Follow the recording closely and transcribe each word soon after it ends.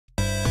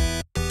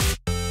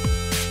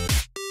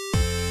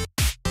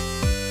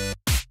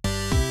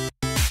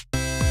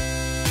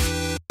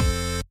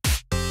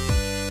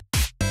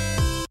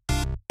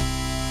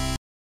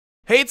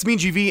Hey, it's me,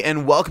 GV,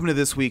 and welcome to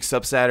this week's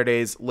Sub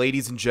Saturdays,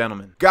 ladies and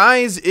gentlemen.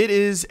 Guys, it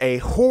is a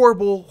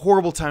horrible,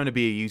 horrible time to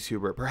be a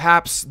YouTuber,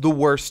 perhaps the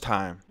worst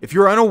time. If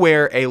you're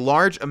unaware, a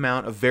large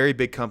amount of very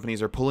big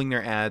companies are pulling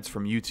their ads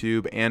from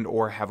YouTube and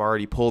or have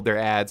already pulled their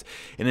ads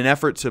in an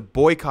effort to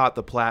boycott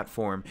the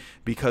platform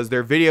because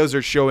their videos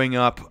are showing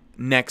up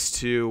next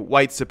to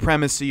white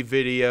supremacy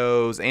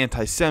videos,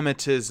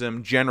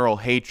 anti-Semitism, general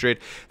hatred.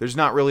 There's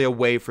not really a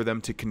way for them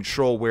to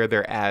control where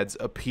their ads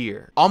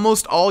appear.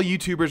 Almost all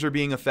YouTubers are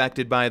being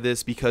affected by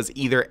this because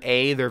either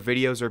A, their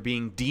videos are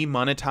being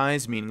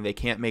demonetized, meaning they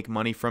can't make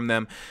money from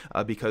them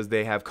because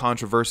they have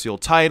controversial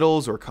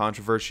titles or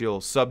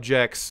controversial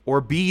subjects,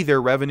 or B,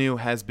 their revenue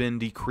has been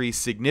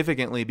decreased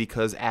significantly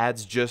because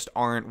ads just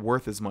aren't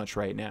worth as much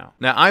right now.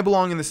 Now, I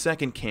belong in the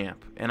second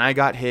camp, and I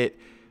got hit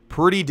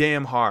pretty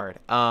damn hard.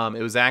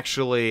 It was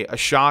actually a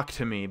shock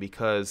to me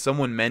because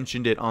someone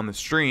mentioned it on the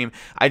stream.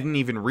 I didn't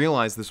even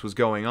realize this was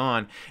going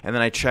on, and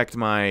then I checked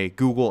my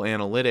Google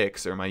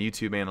Analytics or my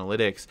YouTube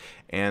Analytics,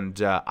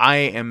 and I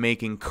am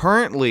making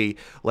currently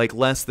like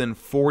less than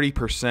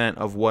 40%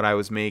 of what I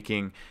was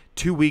making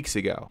 2 weeks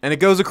ago. And it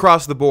goes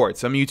across the board.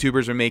 Some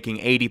YouTubers are making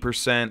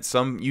 80%.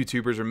 Some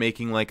YouTubers are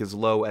making like as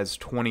low as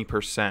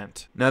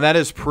 20%. Now that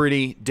is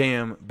pretty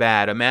damn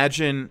bad.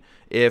 Imagine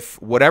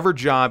if whatever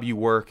job you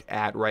work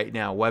at right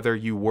now, whether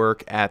you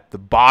work at the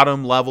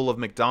bottom level of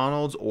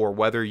McDonald's or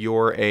whether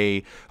you're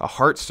a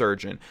heart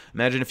surgeon,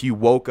 imagine if you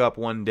woke up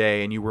one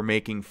day and you were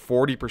making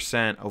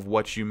 40% of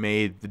what you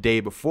made the day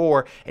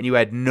before and you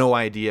had no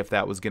idea if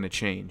that was going to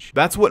change.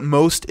 That's what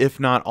most, if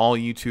not all,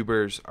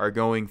 YouTubers are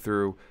going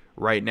through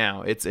right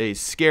now. It's a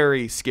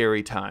scary,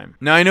 scary time.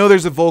 Now, I know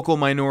there's a vocal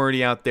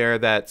minority out there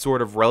that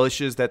sort of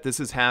relishes that this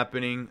is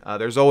happening.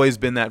 There's always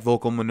been that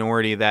vocal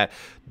minority that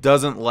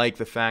doesn't like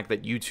the fact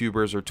that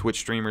YouTubers or Twitch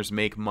streamers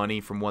make money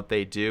from what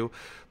they do.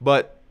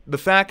 But the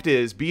fact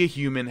is, be a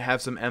human,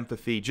 have some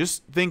empathy.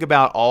 Just think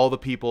about all the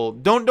people.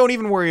 Don't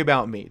even worry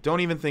about me. Don't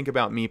even think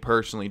about me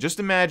personally. Just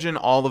imagine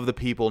all of the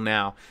people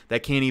now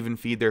that can't even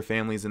feed their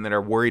families and that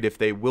are worried if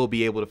they will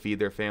be able to feed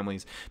their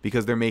families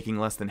because they're making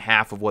less than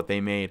half of what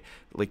they made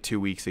like 2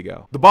 weeks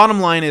ago. The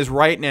bottom line is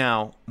right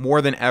now,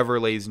 more than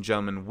ever, ladies and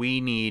gentlemen, we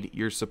need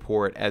your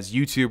support as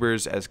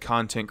YouTubers, as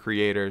content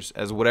creators,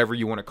 as whatever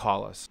you want to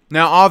call us.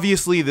 Now,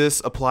 obviously,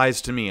 this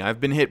applies to me.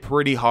 I've been hit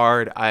pretty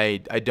hard. I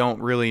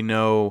don't really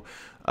know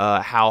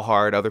how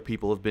hard other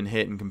people have been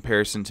hit in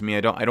comparison to me.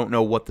 I don't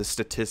know what the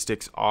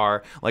statistics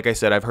are. Like I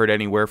said, I've heard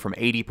anywhere from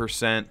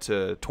 80%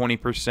 to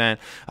 20%.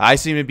 I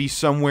seem to be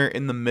somewhere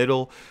in the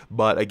middle,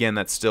 but again,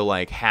 that's still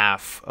like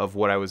half of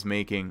what I was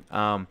making.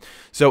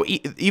 So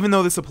even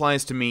though this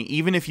applies to me,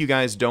 even if you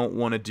guys don't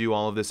want to do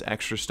all of this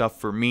extra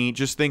stuff for me,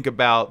 just think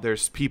about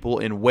there's people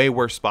in way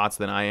worse spots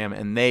than I am,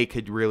 and they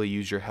could really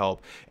use your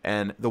help.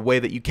 And the way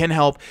that you can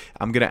help,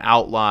 I'm going to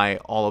outline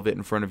all of it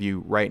in front of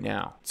you right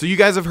now. So you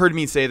guys have heard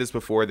me say this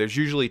before. There's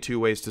usually two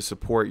ways to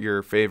support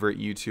your favorite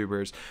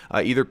YouTubers,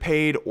 either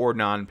paid or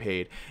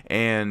non-paid.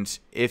 And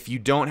if you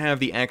don't have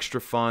the extra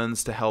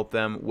funds to help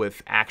them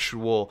with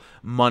actual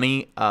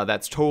money,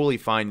 that's totally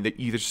fine.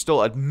 There's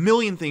still a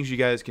million things you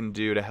guys can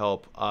do to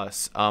help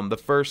us. The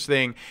first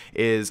thing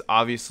is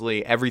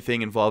obviously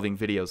everything involving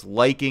videos,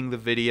 liking the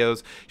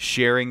videos,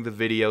 sharing the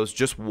videos,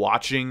 just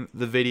watching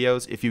the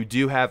videos. If you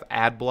do have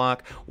ad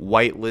block,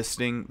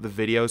 whitelisting the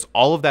videos,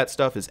 all of that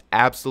stuff is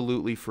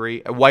absolutely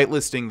free.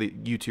 Whitelisting the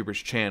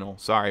YouTuber's channel,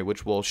 sorry,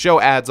 which will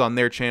show ads on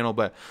their channel,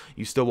 but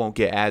you still won't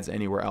get ads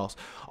anywhere else.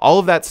 All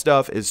of that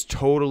stuff is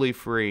totally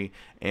free,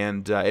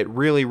 and it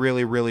really,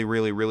 really, really,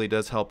 really, really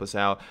does help us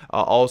out.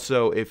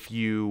 Also, if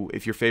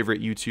your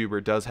favorite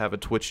YouTuber does have a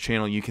Twitch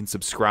channel, you can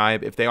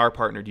subscribe. If they are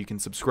partnered, you can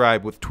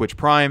subscribe with Twitch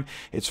Prime.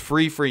 It's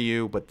free for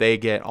you, but they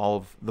get all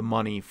of the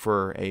money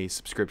for a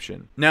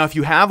subscription. Now, if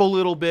you have a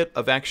little bit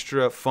of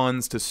extra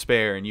funds to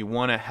spare and you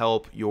want to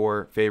help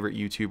your favorite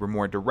YouTuber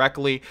more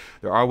directly,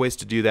 there are ways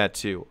to do that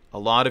too. A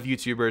lot of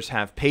YouTubers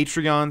have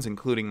Patreons,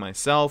 including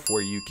myself,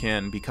 where you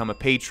can become a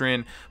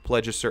patron,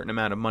 pledge a certain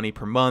amount of money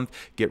per month,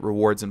 get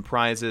rewards and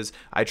prizes.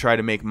 I try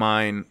to make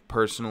mine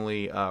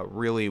personally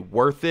really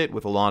worth it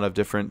with a lot of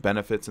different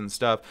benefits and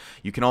stuff.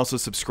 You can also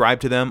subscribe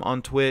to them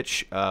on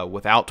Twitch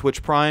without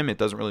Twitch Prime. It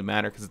doesn't really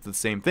matter because it's the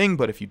same thing,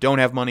 but if you don't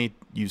have money,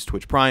 use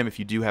Twitch Prime. If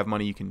you do have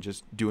money, you can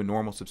just do a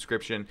normal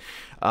subscription.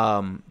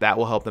 That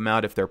will help them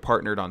out if they're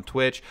partnered on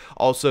Twitch.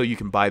 Also, you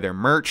can buy their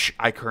merch.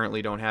 I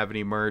currently don't have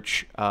any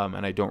merch,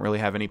 and I don't really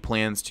have any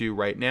plans to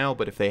right now,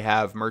 but if they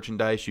have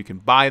merchandise, you can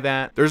buy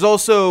that. There's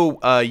also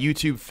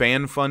YouTube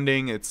fan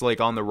funding. It's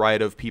like on the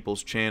right of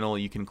people's channel.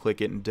 You can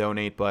click it and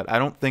donate, but I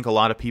don't think a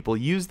lot of people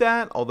use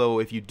that, although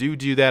if you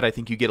do that, I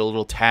think you get a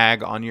little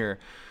tag on your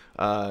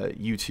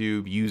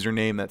YouTube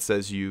username that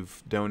says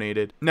you've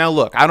donated. Now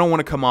look, I don't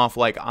want to come off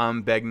like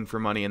I'm begging for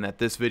money and that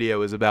this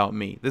video is about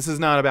me. This is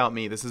not about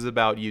me. This is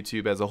about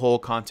YouTube as a whole,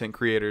 content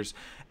creators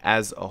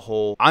as a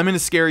whole. I'm in a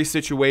scary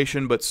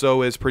situation, but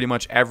so is pretty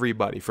much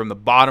everybody, from the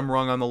bottom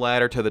rung on the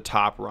ladder to the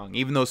top rung.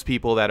 Even those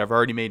people that have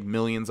already made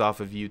millions off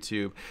of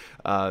YouTube,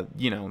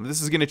 you know,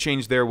 this is going to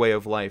change their way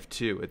of life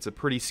too. It's a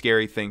pretty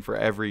scary thing for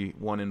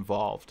everyone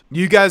involved.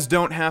 You guys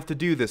don't have to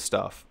do this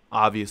stuff.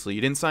 Obviously,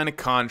 you didn't sign a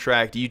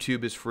contract.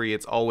 YouTube is free.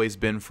 It's always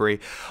been free.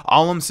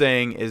 All I'm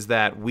saying is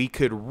that we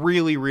could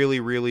really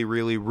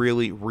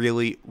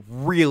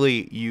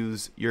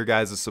use your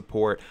guys'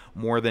 support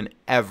more than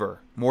ever,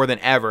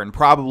 and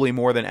probably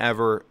more than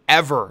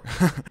ever.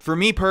 For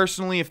me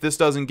personally, if this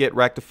doesn't get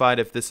rectified,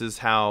 if this is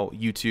how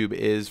YouTube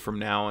is from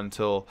now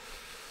until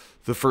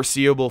the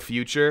foreseeable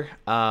future,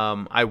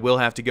 I will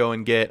have to go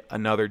and get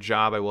another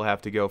job. I will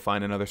have to go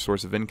find another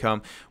source of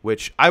income,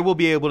 which I will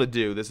be able to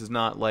do. This is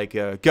not like,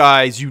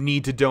 guys, you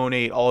need to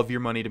donate all of your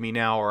money to me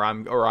now, or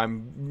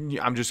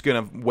I'm just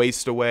gonna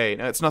waste away.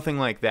 No, it's nothing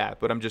like that.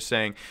 But I'm just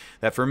saying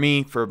that for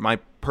me, for my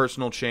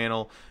personal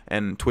channel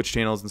and Twitch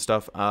channels and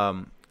stuff,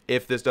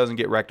 if this doesn't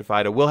get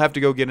rectified, I will have to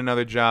go get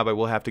another job. I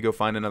will have to go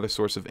find another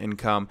source of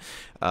income.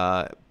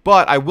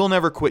 But I will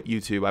never quit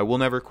YouTube. I will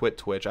never quit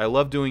Twitch. I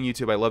love doing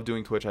YouTube. I love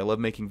doing Twitch. I love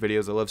making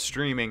videos. I love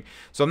streaming.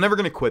 So I'm never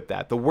going to quit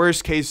that. The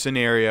worst case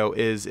scenario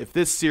is if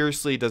this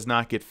seriously does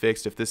not get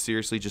fixed, if this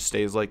seriously just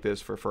stays like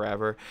this for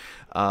forever,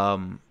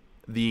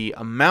 the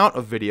amount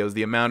of videos,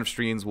 the amount of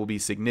streams will be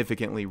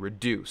significantly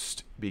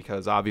reduced,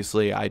 because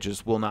obviously I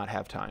just will not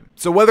have time.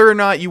 So whether or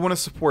not you want to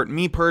support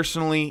me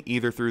personally,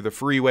 either through the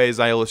free ways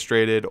I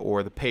illustrated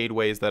or the paid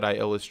ways that I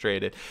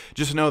illustrated,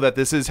 just know that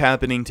this is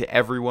happening to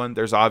everyone.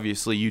 There's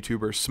obviously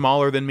YouTubers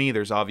smaller than me.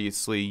 There's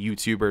obviously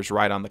YouTubers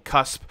right on the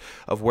cusp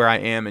of where I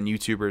am, and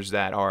YouTubers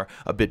that are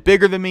a bit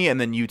bigger than me,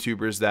 and then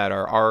YouTubers that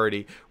are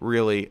already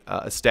really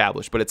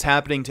established. But it's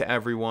happening to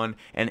everyone,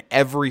 and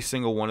every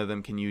single one of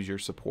them can use your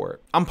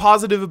support. I'm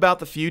positive about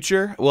the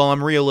future. Well,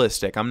 I'm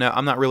realistic. I'm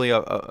not really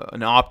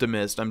an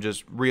optimist. I'm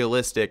just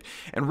realistic.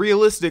 And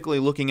realistically,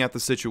 looking at the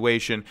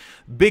situation,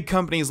 big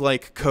companies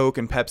like Coke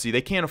and Pepsi,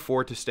 they can't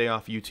afford to stay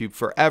off YouTube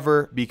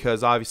forever,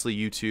 because obviously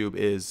YouTube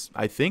is,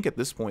 I think at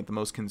this point, the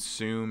most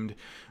consumed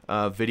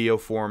video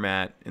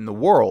format in the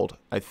world,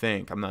 I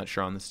think. I'm not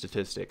sure on the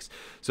statistics.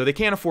 So they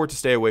can't afford to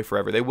stay away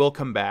forever. They will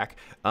come back.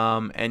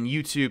 And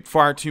YouTube,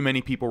 far too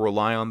many people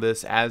rely on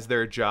this as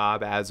their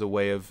job, as a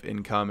way of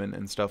income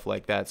and stuff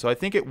like that. So I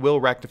think it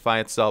will rectify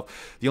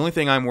itself. The only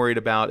thing I'm worried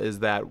about is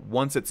that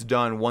once it's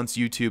done, once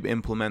YouTube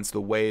implements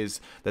the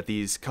ways that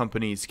these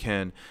companies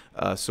can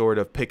sort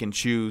of pick and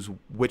choose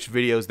which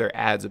videos their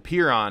ads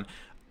appear on,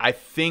 I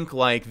think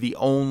like the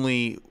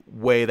only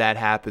way that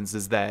happens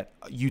is that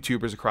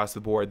YouTubers across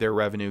the board, their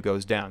revenue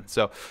goes down.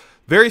 So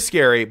very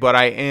scary, but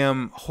I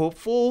am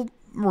hopeful,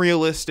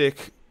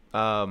 realistic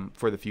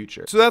for the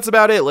future. So that's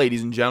about it,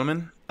 ladies and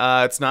gentlemen.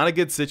 It's not a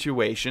good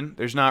situation.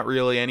 There's not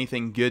really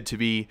anything good to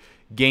be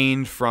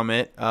gained from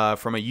it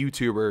from a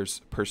YouTuber's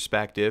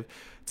perspective.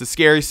 It's a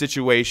scary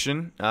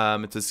situation.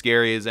 It's as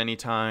scary as any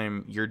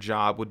time your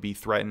job would be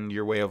threatened,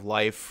 your way of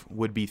life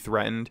would be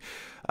threatened.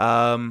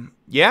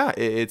 Yeah,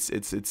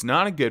 it's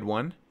not a good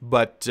one,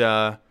 but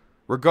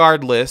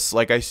regardless,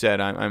 like I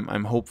said,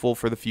 I'm hopeful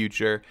for the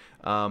future.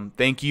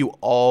 Thank you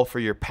all for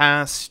your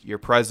past, your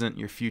present,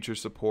 your future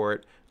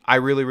support. I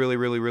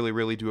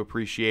really do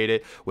appreciate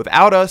it.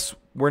 Without us,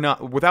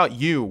 without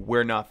you,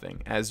 we're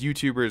nothing. As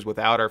YouTubers,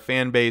 without our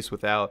fan base,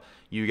 without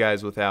you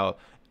guys, without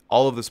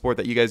all of the support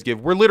that you guys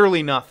give, we're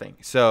literally nothing.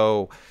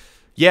 So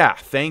yeah,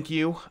 thank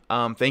you.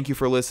 Thank you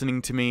for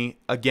listening to me.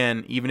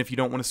 Again, even if you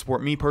don't want to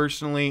support me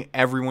personally,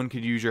 everyone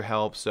could use your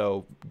help.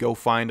 So go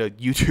find a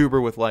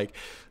YouTuber with, like,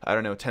 I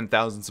don't know,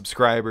 10,000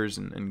 subscribers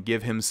and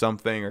give him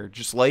something, or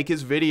just like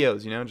his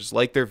videos, you know, just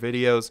like their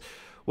videos.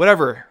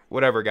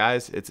 Whatever,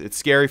 guys. It's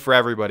scary for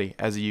everybody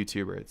as a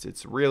YouTuber.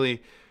 It's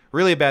really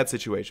a bad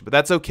situation, but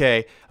that's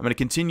okay. I'm going to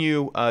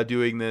continue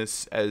doing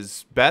this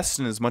as best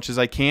and as much as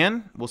I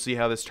can. We'll see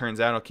how this turns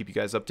out. I'll keep you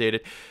guys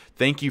updated.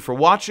 Thank you for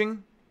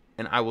watching,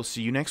 and I will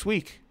see you next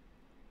week.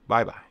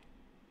 Bye-bye.